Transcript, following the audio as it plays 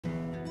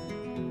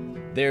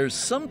There's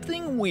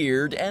something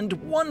weird and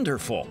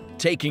wonderful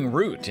taking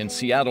root in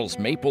Seattle's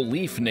Maple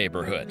Leaf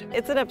neighborhood.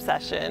 It's an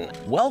obsession.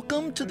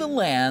 Welcome to the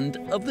land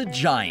of the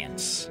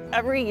giants.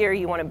 Every year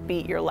you want to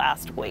beat your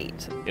last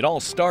weight. It all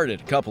started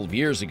a couple of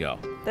years ago.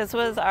 This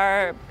was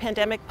our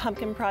pandemic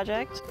pumpkin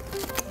project.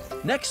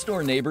 Next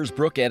door neighbors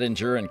Brooke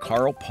Oettinger and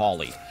Karl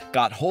Pauly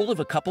got hold of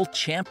a couple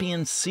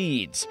champion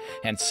seeds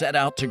and set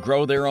out to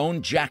grow their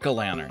own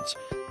jack-o'-lanterns.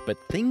 But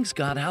things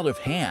got out of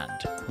hand.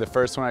 The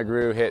first one I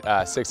grew hit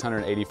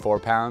 684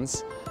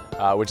 pounds,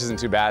 which isn't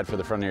too bad for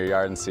the front of your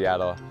yard in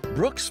Seattle.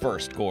 Brooke's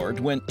first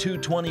gourd went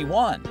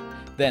 221.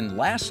 Then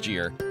last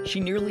year, she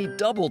nearly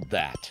doubled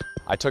that.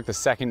 I took the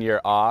second year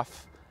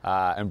off,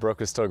 and Brooke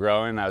was still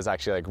growing. I was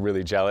actually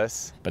really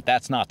jealous. But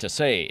that's not to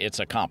say it's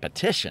a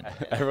competition.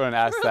 Everyone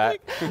asks that.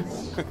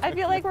 I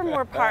feel like we're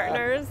more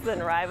partners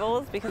than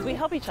rivals because we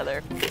help each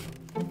other.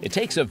 It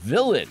takes a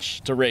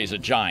village to raise a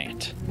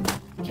giant.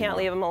 Can't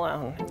leave them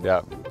alone.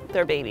 Yep.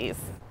 They're babies.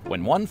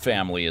 When one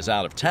family is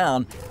out of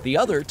town, the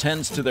other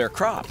tends to their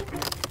crop.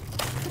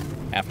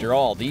 After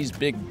all, these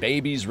big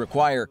babies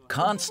require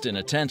constant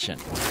attention.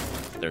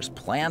 There's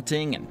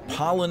planting and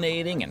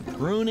pollinating and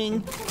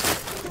pruning,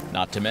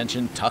 not to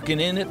mention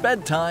tucking in at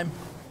bedtime.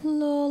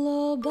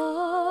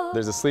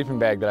 There's a sleeping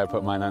bag that I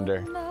put mine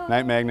under.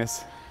 Night,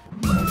 Magnus.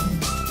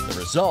 The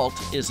result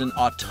is an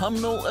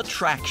autumnal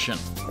attraction.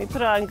 We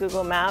put it on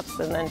Google Maps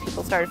and then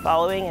people started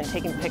following and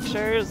taking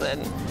pictures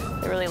and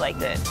they really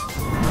liked it.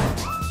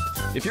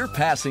 If you're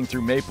passing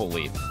through Maple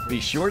Leaf,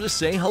 be sure to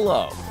say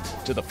hello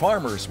to the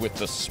farmers with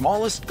the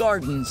smallest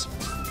gardens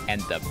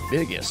and the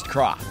biggest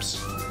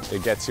crops.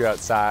 It gets you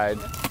outside.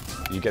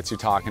 It gets you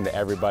talking to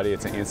everybody.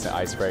 It's an instant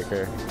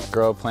icebreaker.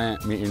 Grow a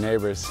plant, meet your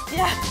neighbors.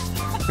 Yeah.